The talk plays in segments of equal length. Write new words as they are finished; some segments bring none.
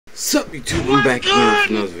Sup YouTube, I'm back again with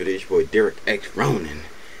another video. It's your boy Derek X Ronin.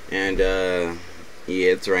 And yeah,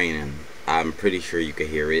 it's raining. I'm pretty sure you can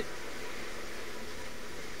hear it.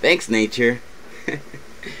 Thanks nature.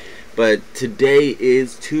 But today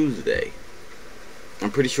is Tuesday.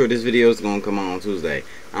 I'm pretty sure this video is gonna come out on Tuesday.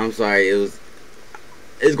 I'm sorry,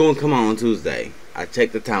 it's gonna come out on Tuesday. I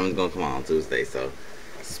checked the time, it's gonna come out on Tuesday, so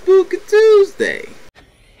Spooky Tuesday.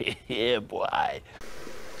 Yeah, boy.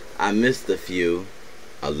 I missed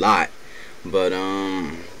a lot, but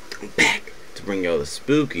I'm back to bring y'all the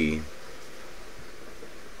spooky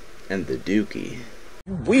and the dookie.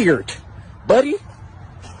 Weird, buddy.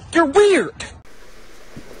 You're weird.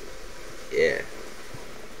 Yeah.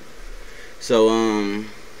 So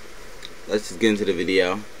let's just get into the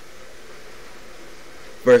video.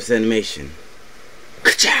 First animation.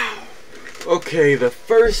 Ka-chow! Okay, the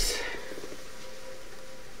first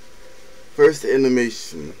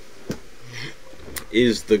animation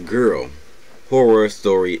is The Girl Horror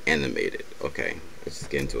Story Animated. Okay, let's just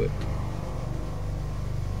get into it.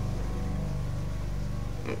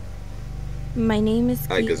 My name is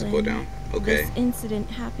Caitlin. I guess go down. Okay. This incident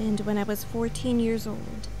happened when I was 14 years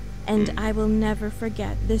old, and I will never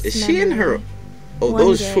forget this Is memory. she in her? Oh, One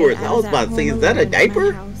those day, shorts. I was at about to say, home is that a alone at my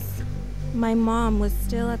diaper? house. My mom was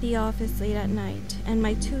still at the office late at night, and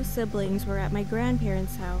my two siblings were at my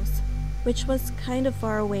grandparents' house, which was kind of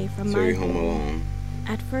far away from So my you're home home. alone.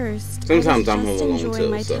 At first, Sometimes I I'm was just home alone enjoying too,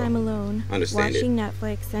 my so time alone, understand watching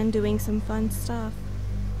Netflix and doing some fun stuff.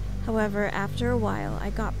 However, after a while, I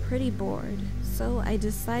got pretty bored, so I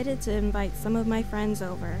decided to invite some of my friends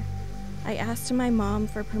over. I asked my mom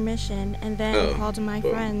for permission and then called my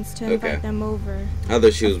friends to invite them over. I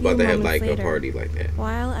thought she was about to have moments like later, a party like that.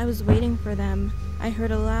 While I was waiting for them, I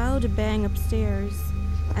heard a loud bang upstairs.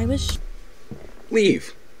 I was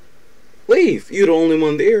Leave. Leave. You're the only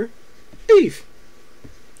one there. Leave.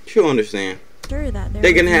 She'll understand. sure that there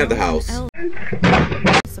They can was have the no one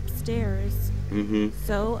house. else upstairs.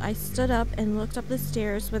 So I stood up and looked up the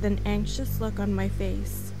stairs with an anxious look on my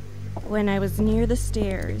face. When I was near the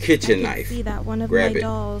stairs, Kitchen I could knife. see that one of Grab my it.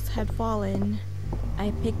 dolls had fallen.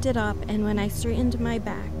 I picked it up, and when I straightened my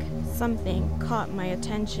back, something caught my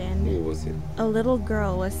attention. What was it? A little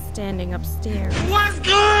girl was standing upstairs. What's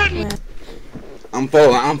good? When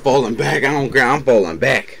I'm falling back. I don't care. I'm falling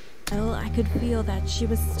back. I could feel that she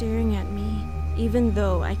was staring at me, even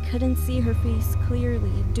though I couldn't see her face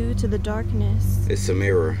clearly due to the darkness. It's a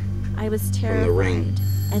mirror. I was From terrified. The Ring.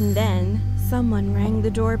 And then someone rang the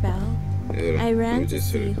doorbell. I ran to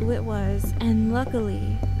see who it was, and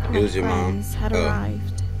luckily, my was your mom. friends had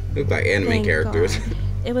arrived. Look like anime Thank characters. God.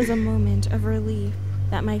 It was a moment of relief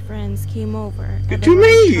that my friends came over. What you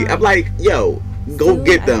mean? I'm like, yo, go Soon,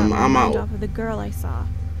 get I them. got my I'm mind out. off of the girl I saw.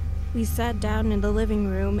 We sat down in the living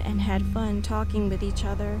room and had fun talking with each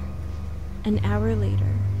other. An hour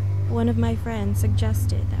later, one of my friends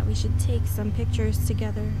suggested that we should take some pictures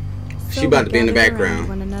together. She about to be in the gathered around background.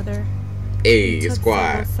 One another. Hey, We took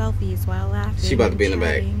squad. several selfies while laughing. She about to be in and the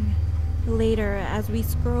back. chatting. Later, as we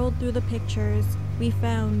scrolled through the pictures, we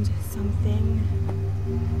found something.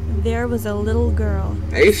 There was a little girl.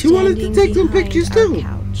 Hey, she wanted to standing take some behind pictures our too.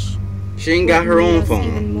 Couch. She ain't got her What made own us phone.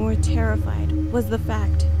 Even more terrified was the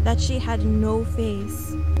fact that she had no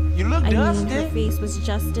face. You look I mean, her dusty. face was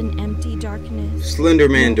just an empty darkness. Slender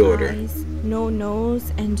Man No daughter. eyes, no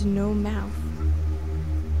nose, and no mouth.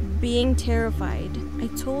 Being terrified, I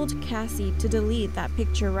told Cassie to delete that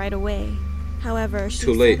picture right away. However, she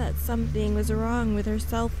Too late. said that something was wrong with her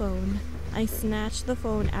cell phone. I snatched the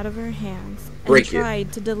phone out of her hands and Break it.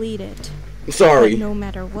 tried to delete it. I'm sorry. But no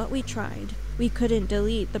matter what we tried, we couldn't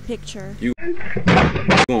delete the picture. You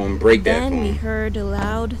gonna break that Then we phone. heard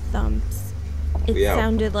loud thumps. It We out.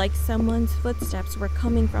 sounded like someone's footsteps were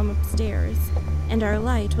coming from upstairs, and our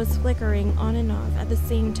light was flickering on and off at the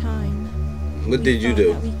same time. What We did you thought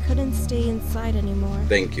do? that we couldn't stay inside anymore.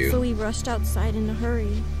 Thank you. So we rushed outside in a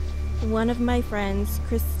hurry. One of my friends,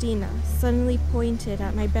 Christina, suddenly pointed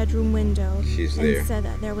at my bedroom window She's and there. said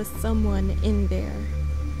that there was someone in there.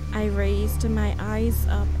 I raised my eyes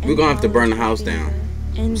up and We're gonna have to burn the followed house her down. finger,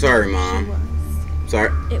 and Sorry, there Mom. she was.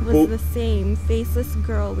 Sorry. It was Oop. the same faceless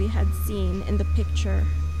girl we had seen in the picture.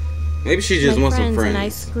 Maybe she just My wants some friends and I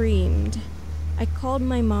friends. screamed. I called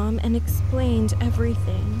my mom and explained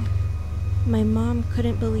everything. My mom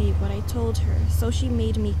couldn't believe what I told her, so she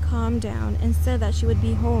made me calm down and said that she would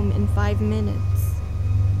be home in 5 minutes.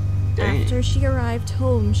 Dang. After she arrived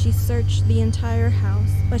home, she searched the entire house,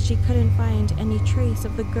 but she couldn't find any trace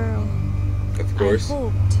of the girl. Of course. I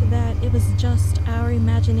hoped that it was just our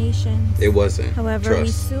imaginations. It wasn't. However, we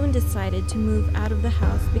Trust. soon decided to move out of the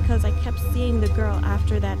house because I kept seeing the girl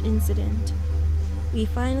after that incident. We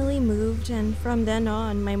finally moved, and from then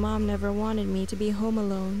on, my mom never wanted me to be home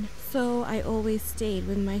alone, so I always stayed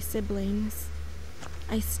with my siblings.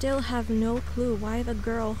 I still have no clue why the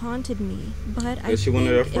girl haunted me, but I she think wanted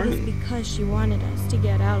her it was friend. because she wanted us to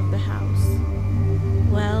get out of the house.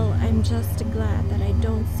 Well, I'm just glad that I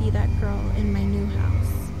don't see that girl in my new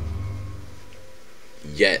house.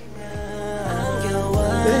 Yet.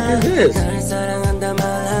 What the heck is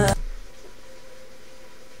this?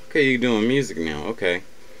 Okay, you're doing music now. Okay.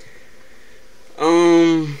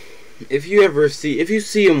 If you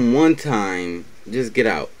see him one time, just get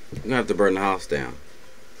out. You're gonna have to burn the house down.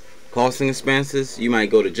 Costing expenses, you might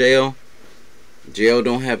go to jail. Jail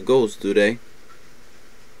don't have ghosts, do they?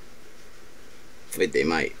 Wait, they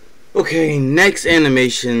might. Okay, next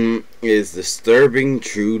animation is Disturbing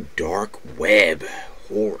True Dark Web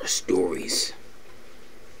Horror Stories.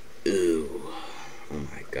 Ooh. Oh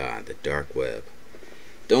my god, the dark web.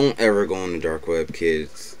 Don't ever go on the dark web,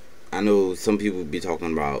 kids. I know some people be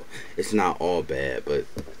talking about it's not all bad, but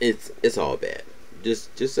it's all bad.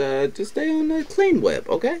 Just stay on the clean web,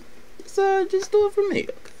 okay? Just do it for me,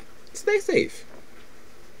 okay? Stay safe.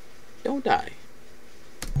 Don't die.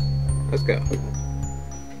 Let's go.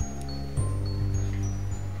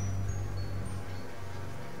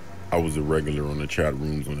 I was a regular on the chat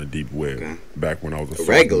rooms on the deep web, Okay. back when I was a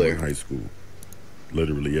regular sophomore in high school.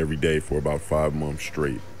 Literally every day for about 5 months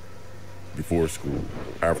straight. Before school,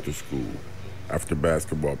 after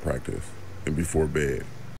basketball practice, and before bed.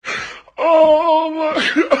 Oh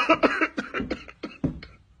my god!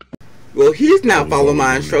 Well, he's not was following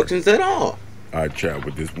my always in there. instructions at all. I'd chat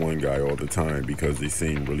with this one guy all the time because they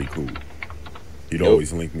seemed really cool. He'd Nope.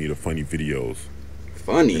 always link me to funny videos. In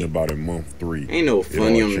Funny. about a month 3, Ain't no it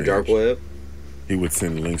funny all on the dark changed. web. He would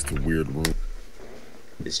send links to weird rooms.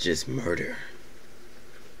 It's just murder.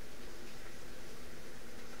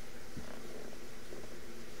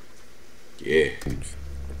 Yeah.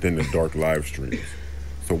 Then the dark live streams.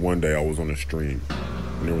 So one day I was on a stream,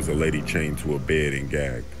 and there was a lady chained to a bed and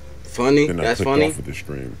gagged. Funny? Then I That's clicked funny? off of the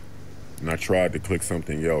stream, and I tried to click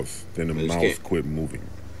something else. Then the You just mouse can't. quit moving.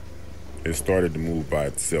 It started to move by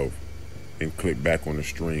itself, and clicked back on the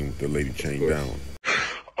stream with the lady chained course. down.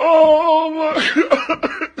 Oh my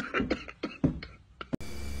god!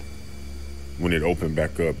 When it opened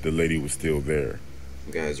back up, the lady was still there,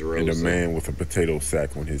 You guys and rose a up. man with a potato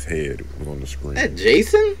sack on his head was on the screen. That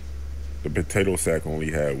Jason? The potato sack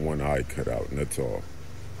only had one eye cut out, and that's all.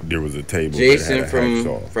 There was a table Jason that had a from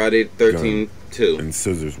hacksaw, Friday the 13th 2. and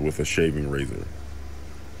scissors with a shaving razor.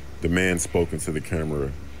 The man spoke into the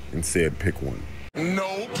camera and said, "Pick one."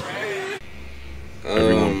 Nope.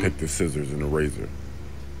 Everyone picked the scissors and the razor.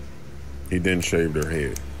 He then shaved her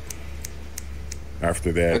head.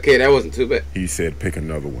 After that, Okay, that wasn't too bad. he said, "Pick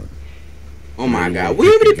another one." Oh my Everyone god, we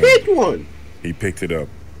picked already the gun. picked one. He picked it up,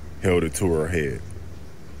 held it to her head,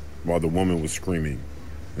 while the woman was screaming,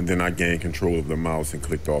 and then I gained control of the mouse and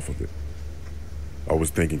clicked off of it. I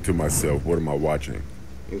was thinking to myself, what am I watching?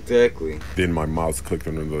 Exactly. Then my mouse clicked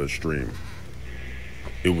on another stream.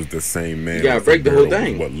 It was the same man. You gotta with a break the whole barrel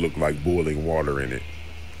with thing. what looked like boiling water in it.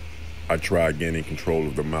 I tried gaining control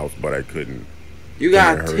of the mouse, but I couldn't. You Then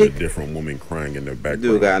I gotta heard take. a different woman crying in the background.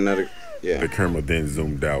 Dude got another. The Yeah. camera then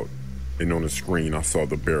zoomed out, and on the screen I saw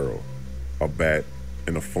the barrel, a bat,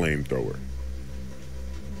 and a flamethrower.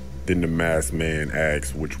 Then the masked man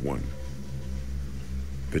asked which one.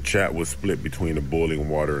 The chat was split between the boiling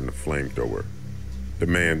water and the flamethrower. The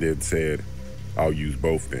man then said, "I'll use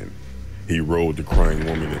both then." He rolled the crying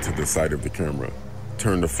woman into the side of the camera,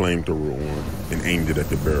 turned the flamethrower on, and aimed it at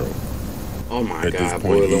the barrel. Oh my At this god,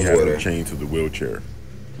 point, he boiling had water. her chained to the wheelchair.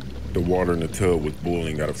 The water in the tub was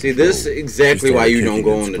boiling out of See, control. this is exactly She why started you don't kicking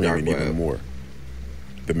go and on the dark screaming even web. more.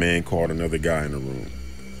 The man called another guy in the room.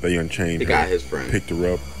 They unchained He her, got his friend. picked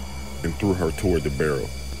her up, and threw her toward the barrel.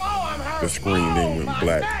 The screen then went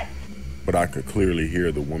black, but I could clearly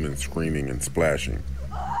hear the woman screaming and splashing.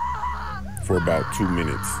 For about 2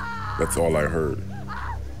 minutes, that's all I heard.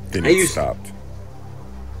 Then Hey, it you- stopped.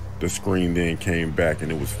 The screen then came back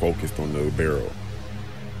and it was focused on the barrel.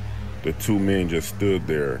 The two men just stood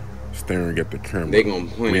there, staring at the camera, They gonna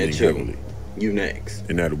point at breathing you. heavily, You next.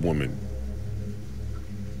 and at a woman.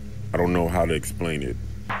 I don't know how to explain it,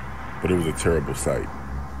 but it was a terrible sight.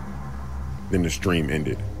 Then the stream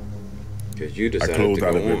ended. Because you I decided closed to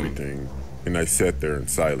out go of on. everything, and I sat there in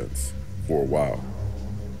silence for a while.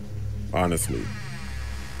 Honestly,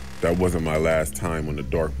 that wasn't my last time on the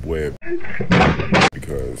dark web,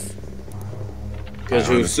 because I Because you was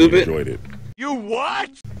honestly stupid? enjoyed it. You what?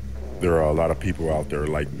 There are a lot of people out there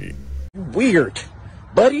like me, Weird,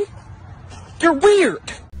 buddy. You're weird.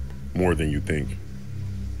 more than you think.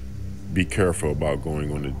 Be careful about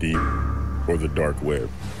going on the deep or the dark web.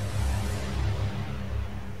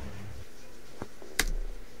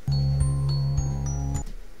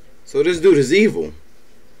 So this dude is evil.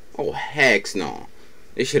 Oh heck no.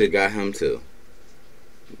 They should have got him too.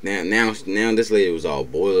 Now this lady was all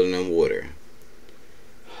boiling in water.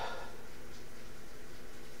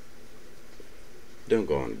 Don't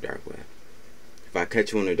go on the dark web. If I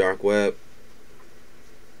catch you on the dark web,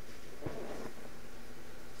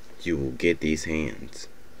 you will get these hands.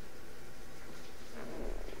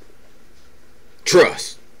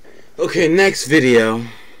 Trust. Okay, next video,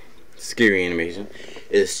 scary animation,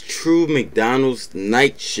 is True McDonald's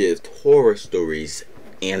Night Shift Horror Stories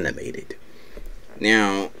Animated.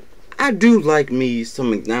 Now, I do like me some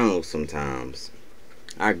McDonald's sometimes.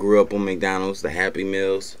 I grew up on McDonald's, the Happy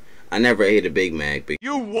Meals. I never ate a Big Mac.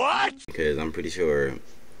 You what? Because I'm pretty sure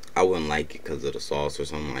I wouldn't like it because of the sauce or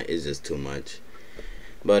something. Like, it's just too much.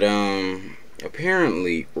 But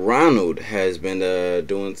apparently Ronald has been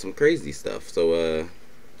doing some crazy stuff. So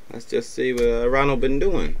let's just see what Ronald been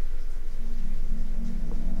doing.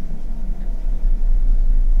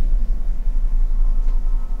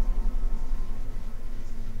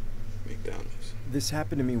 McDonald's. This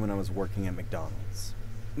happened to me when I was working at McDonald's.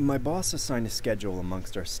 My boss assigned a schedule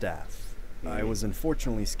amongst our staff. I was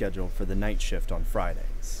unfortunately scheduled for the night shift on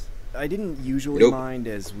Fridays. I didn't usually mind,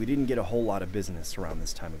 as we didn't get a whole lot of business around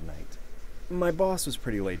this time of night. My boss was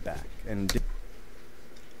pretty laid back, and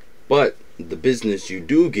but the business you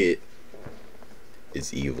do get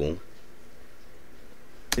is evil.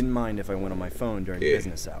 Didn't mind if I went on my phone during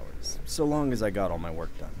business hours, so long as I got all my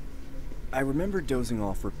work done. I remember dozing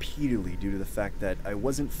off repeatedly due to the fact that I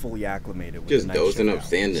wasn't fully acclimated with Just the night dozing shift up, hours.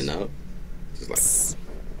 standing up. Just like,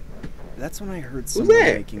 that's when I heard someone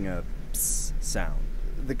that? making a psst sound.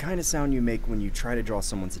 The kind of sound you make when you try to draw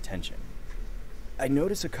someone's attention. I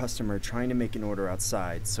notice a customer trying to make an order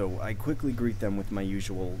outside, so I quickly greet them with my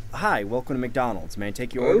usual, "Hi, welcome to McDonald's. May I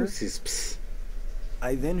take your order?"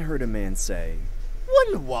 I then heard a man say,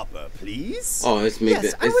 "One Whopper, please." Oh, it's me.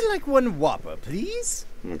 Yes, I would like one Whopper, please.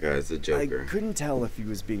 Oh my God, it's a Joker. I couldn't tell if he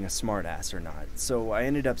was being a smartass or not, so I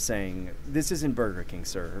ended up saying, "This isn't Burger King,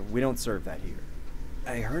 sir. We don't serve that here."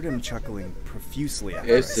 I heard him chuckling profusely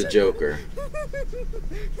after It's I the said Joker.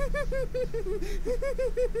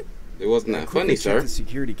 It wasn't that funny, checked sir. the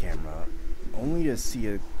security camera, only to see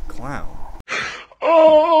a clown.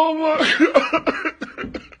 Oh my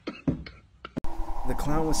God. The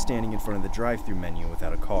clown was standing in front of the drive-thru menu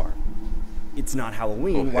without a car. It's not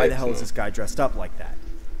Halloween. Oh, Why the heck hell is no. this guy dressed up like that?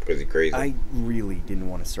 Because he's crazy. I really didn't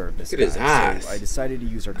want to serve this Look guy, at his eyes. so I decided to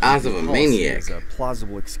use our Eyes of a company policy maniac. as a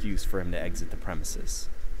plausible excuse for him to exit the premises.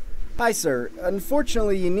 "Hi, sir.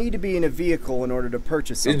 Unfortunately, you need to be in a vehicle in order to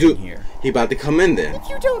purchase This something dude, here. he about to come in then. If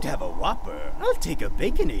you don't have a Whopper, I'll take a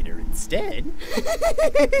Baconator instead."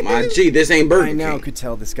 My G, this ain't Burger I now King. could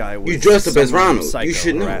tell this guy was You dressed up as some Ronald. psycho You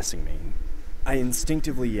should know. harassing me. I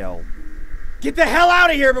instinctively yell, "Get the hell out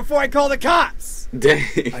of here before I call the cops!" Dang.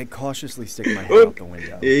 I cautiously stick my head out the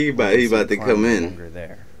window. Yeah, he about to The clown come no in. longer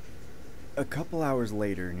there. A couple hours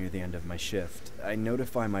later, near the end of my shift, I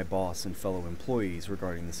notify my boss and fellow employees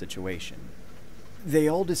regarding the situation. They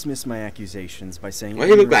all dismiss my accusations by saying, Why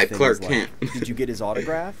he look like things Clark Kent? "Did you get his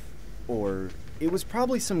autograph?" Or, "It was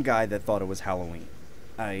probably some guy that thought it was Halloween."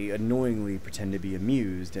 I annoyingly pretend to be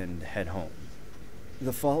amused and head home.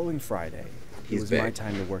 The following Friday, it He's was back. my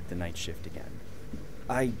time to work the night shift again.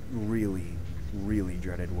 I really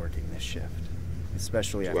dreaded working this shift,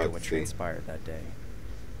 especially after Let's what see. transpired that day.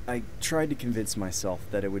 I tried to convince myself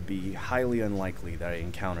that it would be highly unlikely that I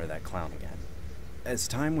encounter that clown again. As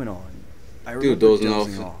time went on, I remember dozing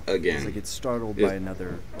dozing off off again. as I get startled Yes. by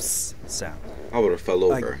another psst sound. I would have fell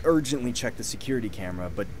over. I urgently check the security camera,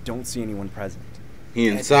 but don't see anyone present. He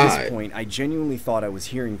At inside. this point, I genuinely thought I was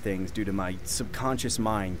hearing things due to my subconscious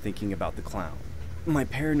mind thinking about the clown. My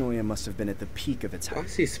paranoia must have been at the peak of its Why height.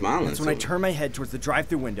 is he smiling? That's when I so turn my head towards the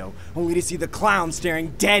drive-thru window, only to see the clown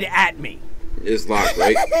staring dead at me. It's locked,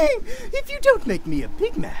 right? "If you don't make me a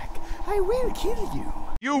Big Mac, I will kill you."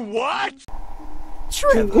 You what? What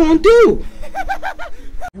you Trevor. gonna do?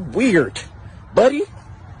 Weird, buddy.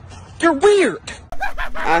 You're weird.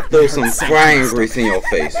 I throw some frying grease in your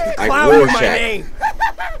face. Like Clown knew my Rorschach. name.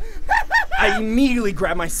 I immediately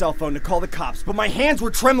grabbed my cell phone to call the cops, but my hands were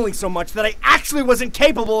trembling so much that I actually wasn't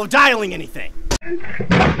capable of dialing anything.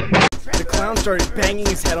 The clown started banging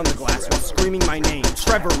his head on the glass while screaming my name,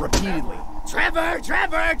 Trevor, repeatedly. "Trevor,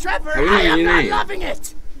 Trevor, Trevor, How do you I know am your not name? loving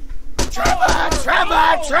it! Trevor,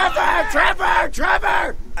 Trevor, Trevor, Trevor,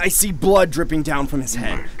 Trevor!" I see blood dripping down from his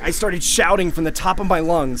head. I started shouting from the top of my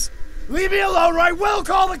lungs, "Leave me alone or I will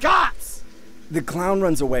call the cops!" The clown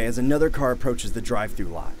runs away as another car approaches the drive-thru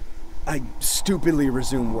lot. I stupidly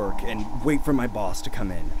resume work and wait for my boss to come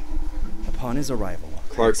in. Upon his arrival,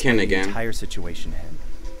 Clark Kent the again. entire situation to him.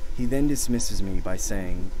 He then dismisses me by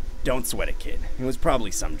saying, "Don't sweat it, kid. It was probably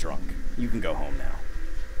some drunk. You can go home now."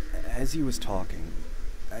 As he was talking,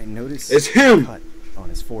 I noticed It's him! a cut on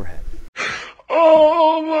his forehead.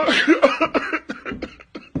 Oh my god!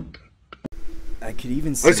 I could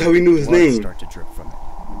even see That's how he knew his blood name. start to drip from it.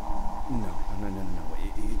 No.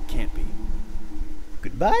 It can't be.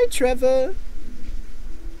 Goodbye, Trevor.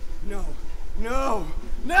 No.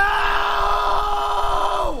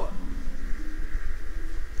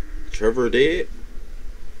 Trevor dead?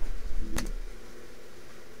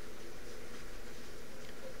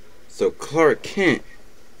 So Clark Kent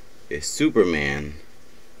is Superman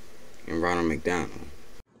and Ronald McDonald.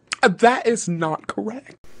 That is not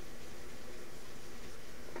correct.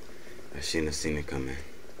 I shouldn't have seen it coming.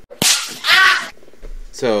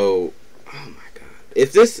 So, oh my god.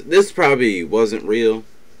 If this probably wasn't real,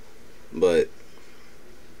 but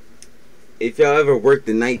if y'all ever worked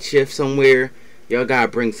the night shift somewhere, y'all gotta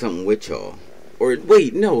bring something with y'all. Or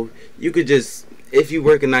wait, no, you could just, if you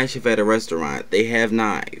work a night shift at a restaurant, they have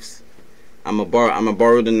knives. I'ma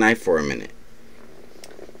borrow the knife for a minute.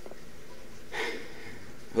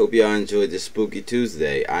 Hope y'all enjoyed this Spooky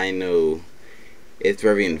Tuesday. I know it's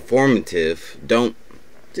very informative. Don't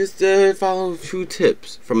just follow a few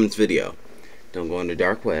tips from this video. Don't go on the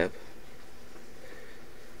dark web.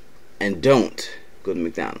 And don't go to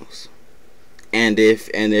McDonald's. And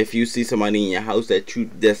if you see somebody in your house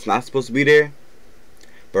that's not supposed to be there,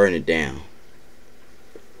 burn it down.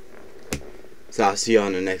 So I'll see you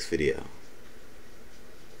on the next video.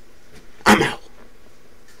 I'm out.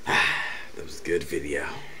 That was a good video.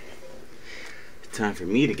 Time for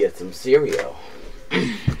me to get some cereal.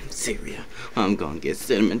 Cereal. I'm gonna get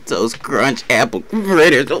Cinnamon Toast Crunch Apple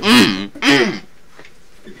Fritters.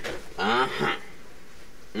 Uh-huh.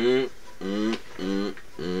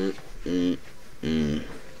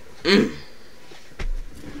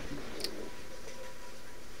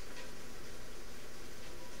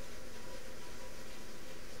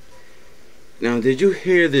 Now, did you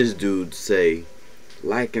hear this dude say,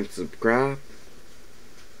 like and subscribe?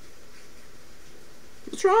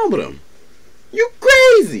 What's wrong with him? You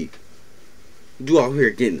crazy! You out here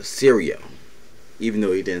getting the cereal, even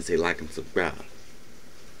though he didn't say like and subscribe.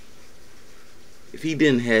 If he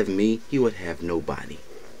didn't have me, he would have nobody.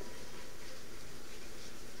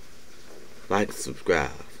 Like and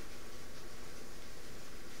subscribe.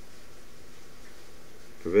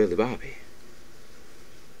 For really, Bobby.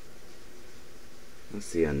 I'll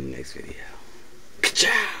see you on the next video.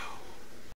 Ciao.